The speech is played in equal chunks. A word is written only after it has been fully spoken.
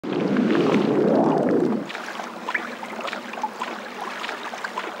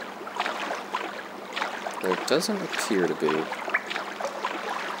doesn't appear to be.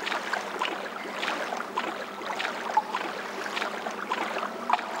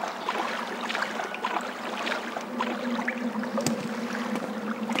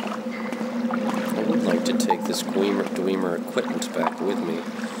 This Dwemer equipment back with me,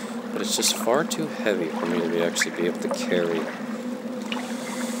 but it's just far too heavy for me to actually be able to carry,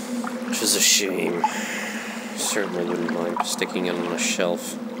 which is a shame. Certainly wouldn't mind sticking it on a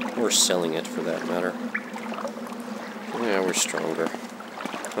shelf, or selling it for that matter. Yeah, we're stronger.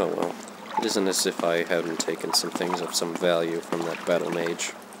 Oh well. It isn't as if I hadn't taken some things of some value from that battle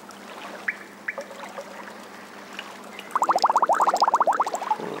mage.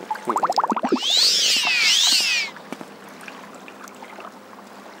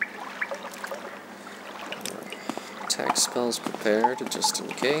 Attack spells prepared, just in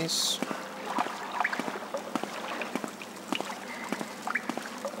case.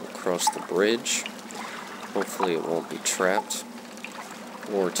 Across the bridge. Hopefully it won't be trapped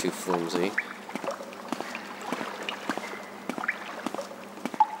or too flimsy.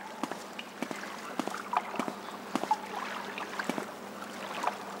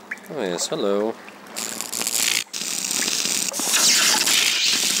 Oh yes, hello.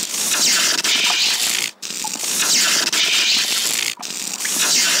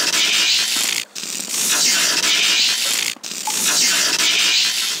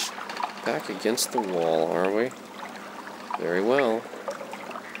 Back against the wall, are we? Very well.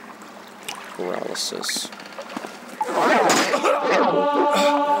 Paralysis.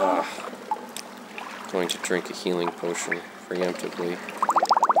 Going to drink a healing potion preemptively.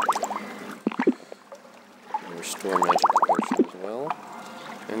 Restore magic potion as well.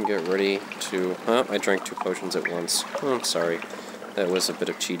 And get ready to... Oh, I drank 2 potions at once. Oh, I'm sorry. That was a bit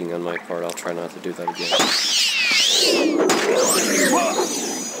of cheating on my part. I'll try not to do that again.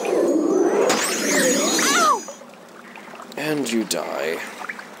 And you die.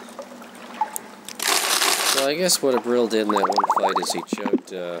 So I guess what Abreel did in that one fight is he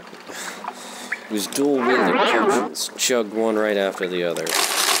chugged, he was dual-wielding potions. Chugged one right after the other.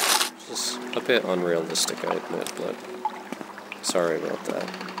 Just a bit unrealistic, I admit, but sorry about that.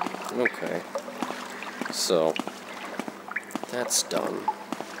 Okay. So, that's done.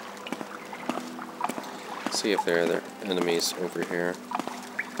 Let's see if there are other enemies over here.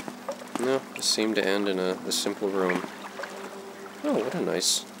 No, it seemed to end in a simple room. Oh, what a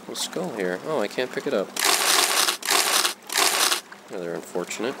nice little skull here. Oh, I can't pick it up. Rather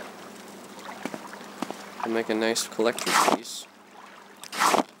unfortunate. I'll make a nice collector's piece.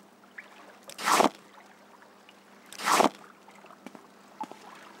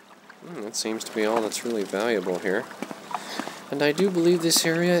 That seems to be all that's really valuable here. And I do believe this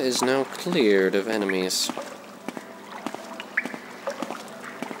area is now cleared of enemies.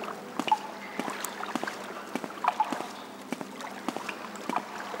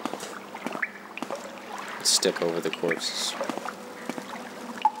 Step over the corpses.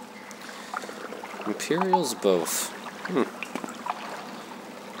 Imperials both.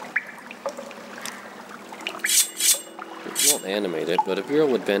 It won't animate it, but Abreel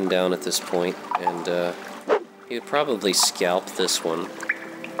would bend down at this point, and he would probably scalp this one,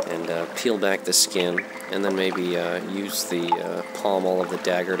 and peel back the skin, and then maybe use the pommel of the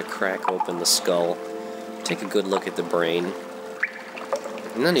dagger to crack open the skull, take a good look at the brain,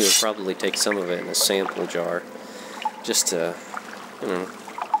 and then he would probably take some of it in a sample jar, just to, you know,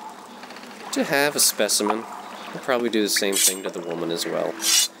 to have a specimen. He'll probably do the same thing to the woman as well.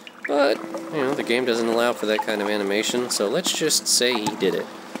 But, you know, the game doesn't allow for that kind of animation, so let's just say he did it,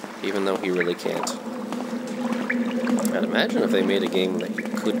 even though he really can't. I'd imagine if they made a game that you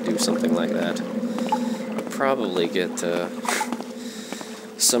could do something like that, you'd probably get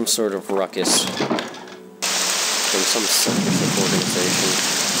some sort of ruckus from some censorship organization.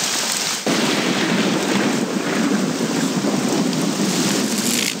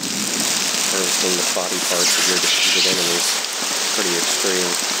 Harvesting the body parts of your defeated enemies. Pretty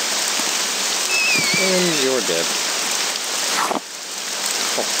extreme. And you're dead.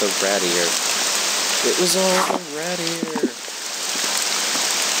 Oh, the rat ear. It was all the rat ear.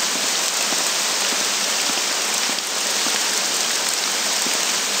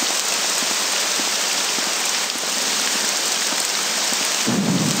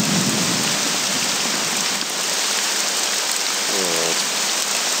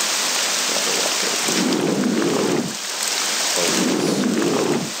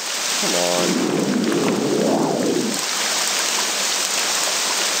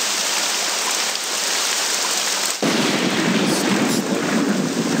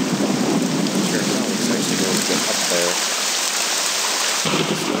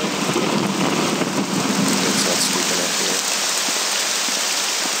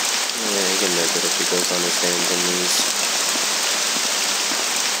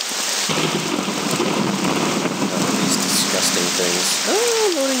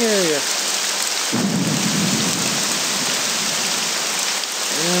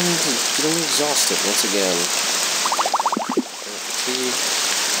 exhausted once again. Fatigue.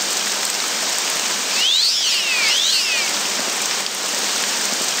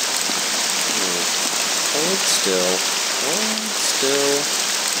 Hold still. Hold still.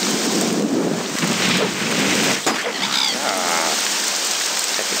 Ah.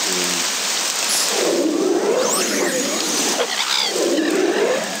 Technically.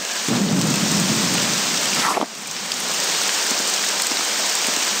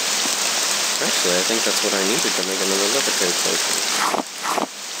 Actually, I think that's what I needed to make another levitate potion.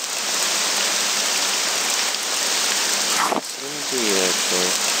 Indeed,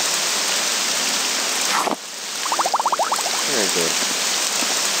 actually. Very good.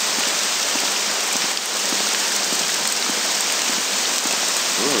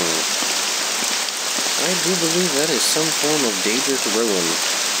 I do believe that is some form of Daedric ruin.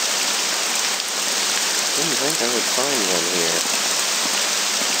 Didn't think I would find one here.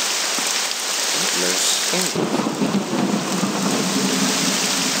 Oh, there's skin.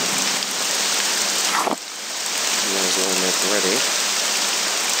 Might as well make ready.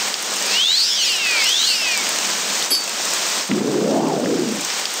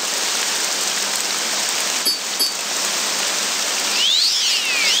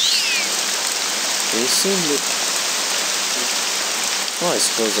 They seem to... Well, I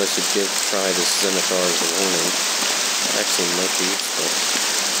suppose I should try this Zenithar as a warning. It actually might be useful.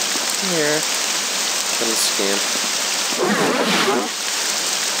 Here. Little scamp.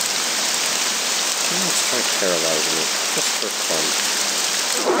 Let's try paralyzing it, just for fun.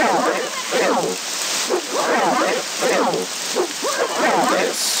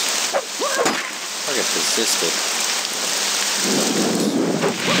 Yes. Target resisted.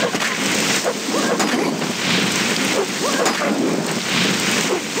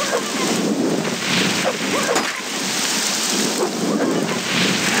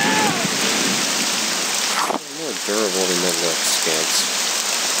 More durable than the scamps.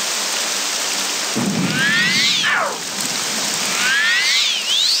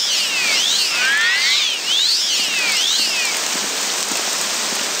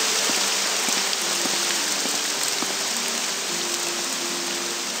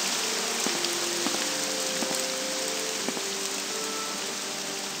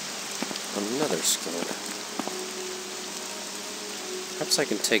 Another skin. Perhaps I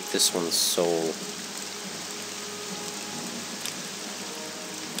can take this one's soul.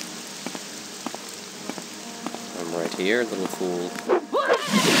 I'm right here, little fool.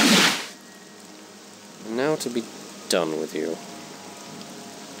 And now to be done with you.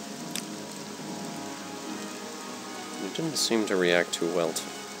 You didn't seem to react too well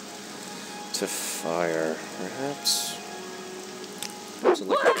to fire. Perhaps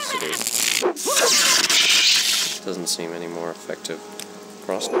electricity. Doesn't seem any more effective.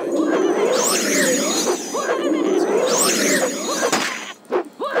 Frostbite.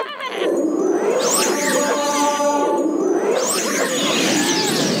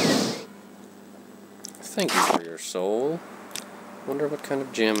 Thank you for your soul. Wonder what kind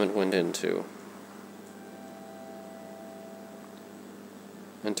of gem it went into.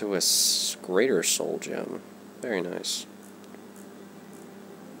 Into a greater soul gem. Very nice.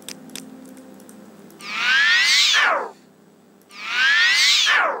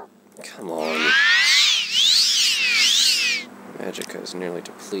 Come on. Magicka is nearly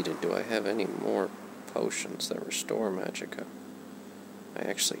depleted. Do I have any more potions that restore Magicka? I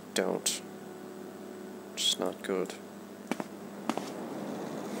actually don't. Which is not good.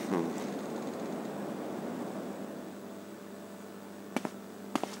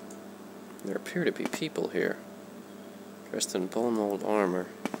 There appear to be people here, dressed in bone mold armor.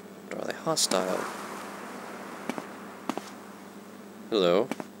 But are they hostile? Hello?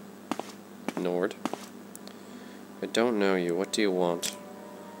 Nord. I don't know you. What do you want?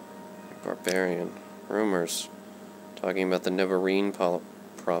 Barbarian. Rumors. Talking about the Neverine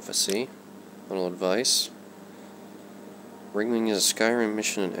prophecy. Little advice. Ringwing is a Skyrim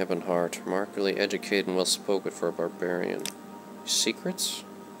mission in Ebonheart. Remarkably educated and well-spoken for a barbarian. Secrets?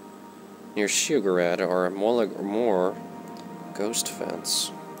 Near Shiogorad are a more ghost fence.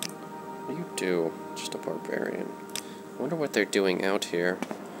 What do you do? Just a barbarian. I wonder what they're doing out here.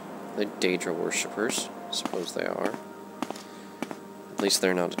 The Daedra worshippers. I suppose they are. At least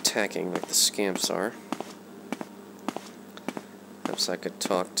they're not attacking like the scamps are. Perhaps I could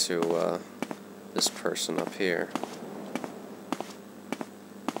talk to this person up here.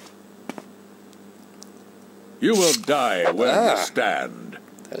 You will die where you stand.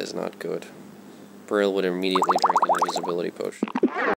 That is not good. Abreel would immediately drink an invisibility potion.